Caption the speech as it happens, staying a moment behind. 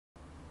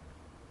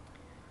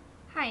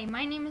Hi,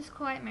 my name is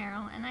Colette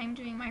Merrill, and I'm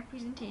doing my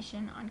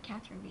presentation on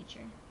Catharine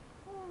Beecher.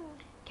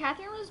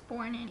 Catharine was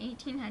born in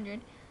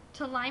 1800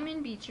 to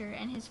Lyman Beecher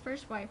and his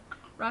first wife,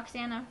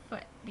 Roxana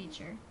Foote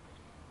Beecher.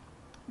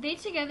 They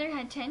together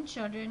had 10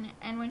 children,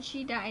 and when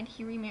she died,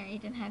 he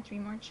remarried and had 3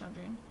 more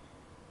children.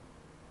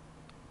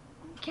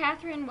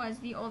 Catharine was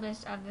the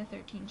oldest of the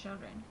 13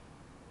 children.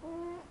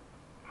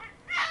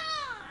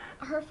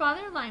 Her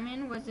father,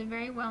 Lyman, was a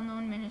very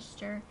well-known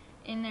minister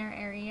in their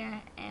area,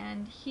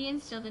 and he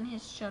instilled in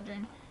his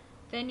children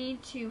the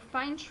need to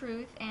find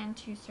truth and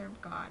to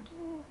serve God.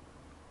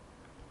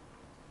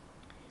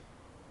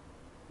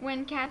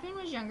 When Catharine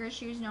was younger,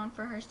 she was known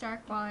for her star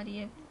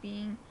quality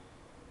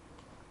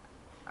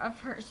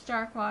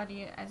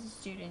as a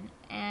student,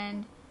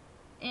 and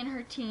in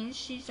her teens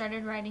she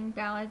started writing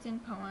ballads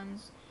and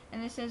poems,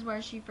 and this is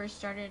where she first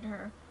started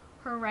her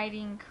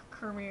writing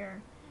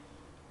career.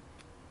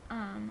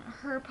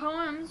 Her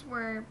poems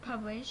were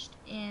published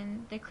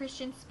in the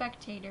Christian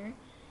Spectator,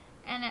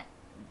 and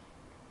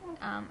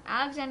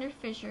Alexander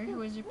Fisher, who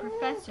was a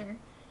professor,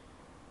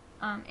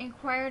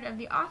 inquired of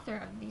the author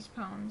of these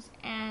poems,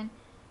 and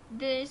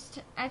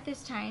at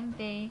this time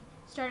they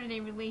started a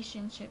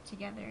relationship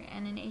together,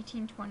 and in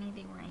 1820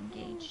 they were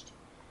engaged.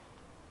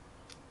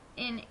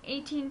 In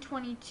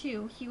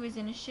 1822 he was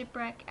in a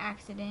shipwreck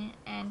accident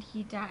and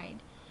he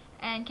died,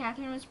 and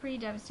Catharine was pretty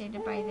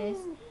devastated by this,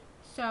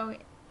 so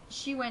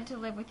she went to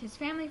live with his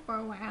family for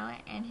a while,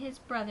 and his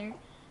brother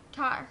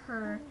taught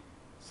her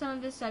some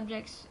of the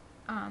subjects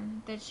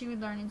that she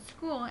would learn in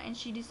school, and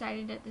she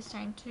decided at this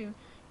time to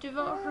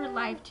devote her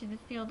life to the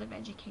field of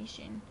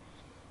education.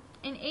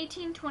 In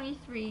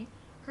 1823,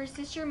 her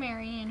sister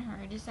Mary and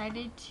her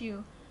decided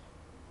to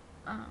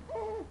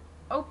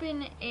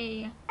open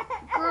a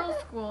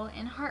girls' school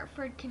in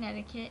Hartford,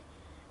 Connecticut,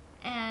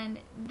 and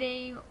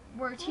they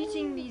were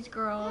teaching these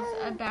girls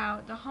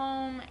about the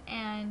home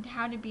and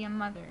how to be a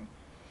mother.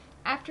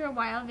 After a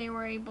while, they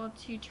were able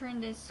to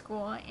turn this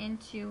school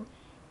into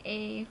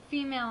a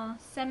female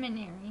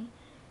seminary.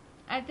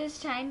 At this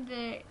time,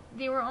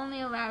 they were only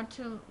allowed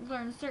to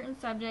learn certain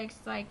subjects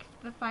like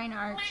the fine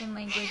arts and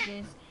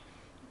languages,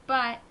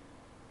 but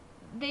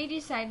they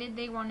decided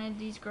they wanted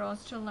these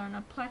girls to learn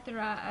a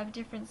plethora of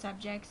different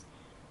subjects,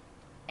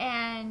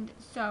 and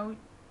so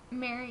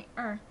Mary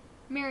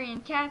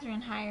and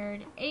Catharine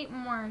hired 8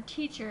 more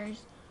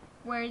teachers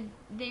where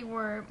they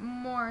were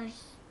more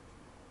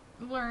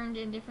learned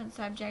in different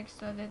subjects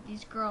so that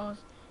these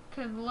girls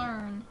could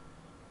learn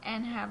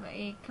and have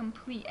a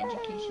complete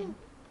education.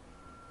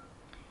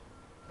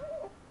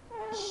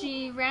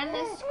 She ran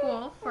this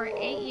school for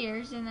 8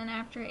 years, and then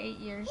after 8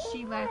 years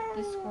she left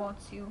the school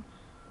to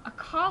a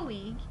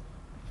colleague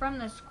from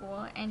the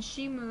school, and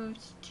she moved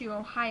to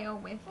Ohio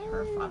with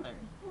her father.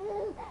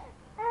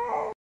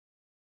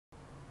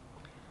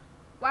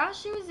 While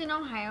she was in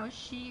Ohio,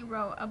 she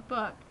wrote a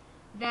book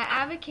that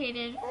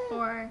advocated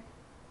for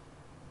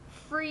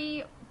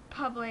free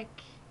public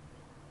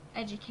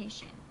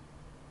education.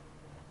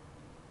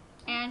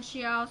 And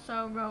she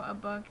also wrote a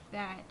book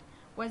that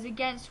was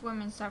against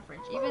women's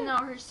suffrage. Even though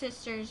her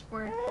sisters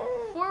were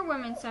for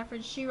women's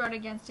suffrage, she wrote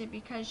against it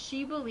because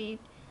she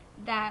believed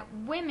that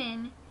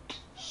women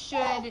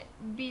should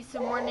be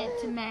subordinate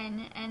to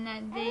men and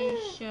that they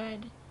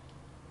should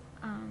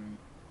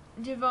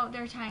devote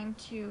their time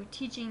to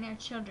teaching their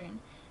children.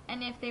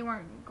 And if they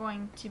weren't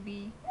going to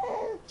be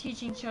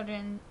teaching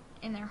children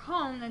in their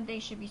home, then they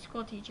should be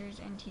school teachers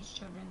and teach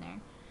children there.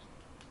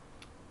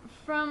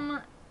 From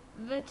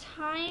the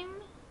time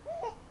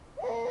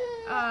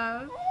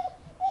of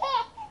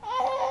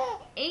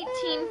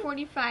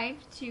 1845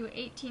 to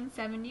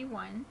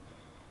 1871,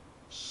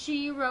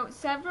 she wrote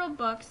several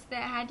books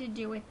that had to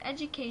do with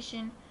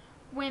education,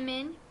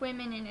 women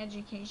in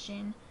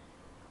education,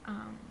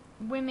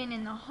 women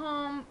in the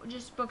home,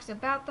 just books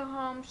about the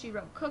home. She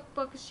wrote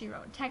cookbooks, she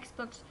wrote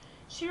textbooks,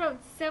 she wrote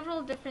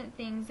several different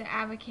things that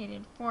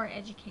advocated for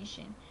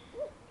education.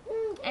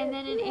 And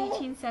then in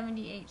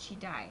 1878 she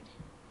died.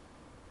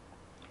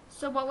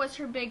 So what was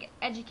her big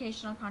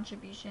educational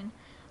contribution?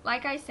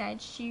 Like I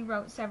said, she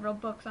wrote several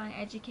books on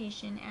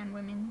education and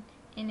women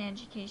in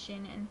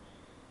education, and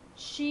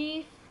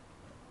she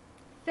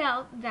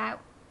felt that,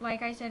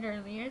 like I said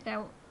earlier,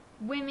 that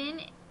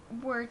women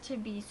were to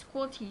be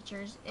school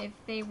teachers if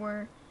they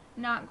were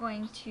not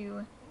going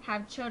to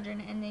have children,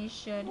 and they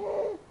should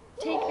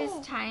take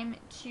this time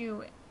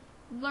to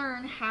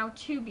learn how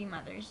to be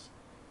mothers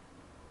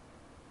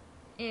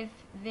if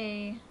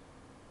they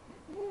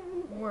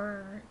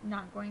were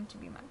not going to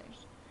be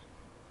mothers.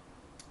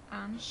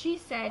 She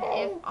said,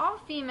 if all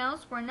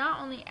females were not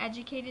only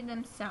educated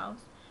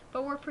themselves,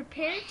 but were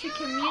prepared to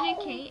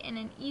communicate in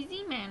an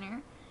easy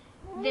manner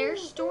their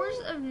stores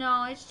of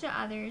knowledge to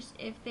others,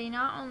 if they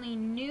not only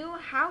knew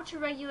how to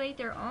regulate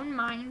their own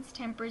minds,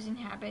 tempers, and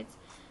habits,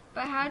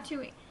 but how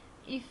to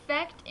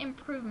effect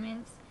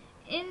improvements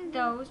in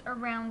those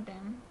around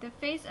them, the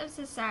face of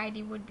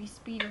society would be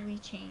speedily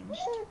changed.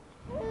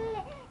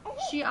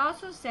 She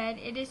also said,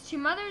 it is to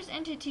mothers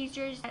and to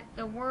teachers that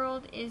the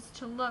world is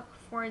to look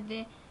for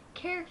the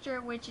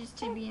character which is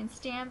to be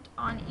enstamped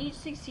on each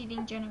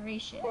succeeding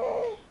generation.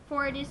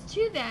 For it is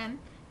to them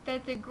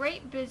that the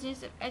great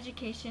business of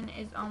education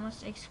is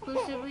almost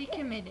exclusively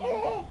committed.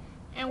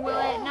 And will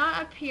it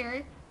not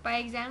appear by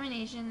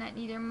examination that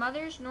neither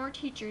mothers nor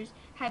teachers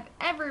have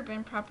ever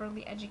been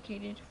properly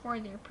educated for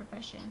their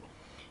profession?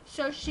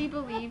 So she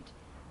believed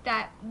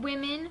that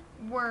women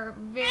were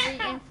very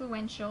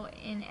influential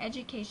in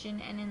education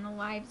and in the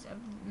lives of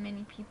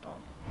many people.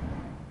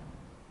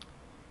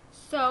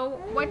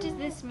 So what does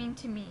this mean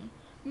to me?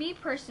 Me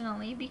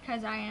personally,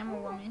 because I am a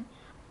woman,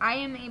 I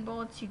am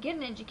able to get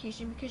an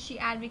education because she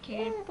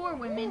advocated for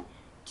women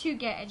to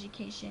get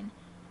education.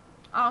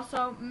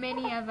 Also,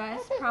 many of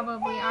us,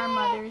 probably our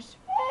mothers,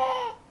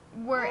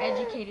 were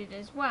educated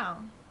as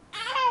well.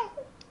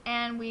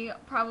 And we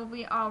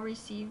probably all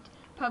received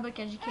public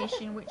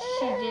education, which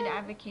she did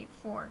advocate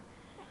for.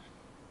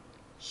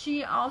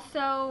 She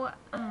also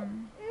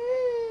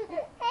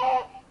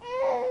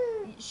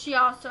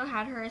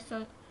had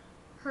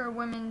her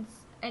Women's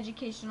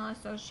Educational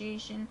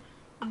Association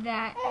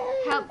that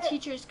helped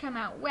teachers come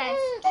out west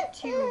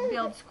to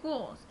build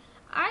schools.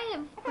 I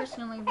have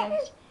personally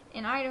lived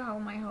in Idaho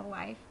my whole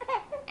life,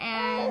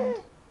 and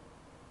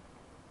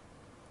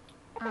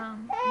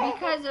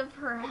because of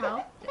her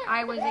help,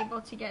 I was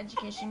able to get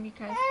education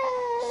because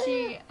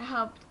she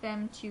helped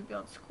them to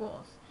build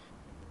schools.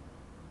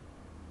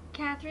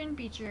 Catharine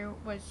Beecher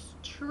was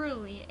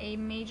truly a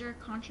major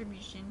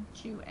contribution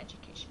to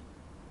education.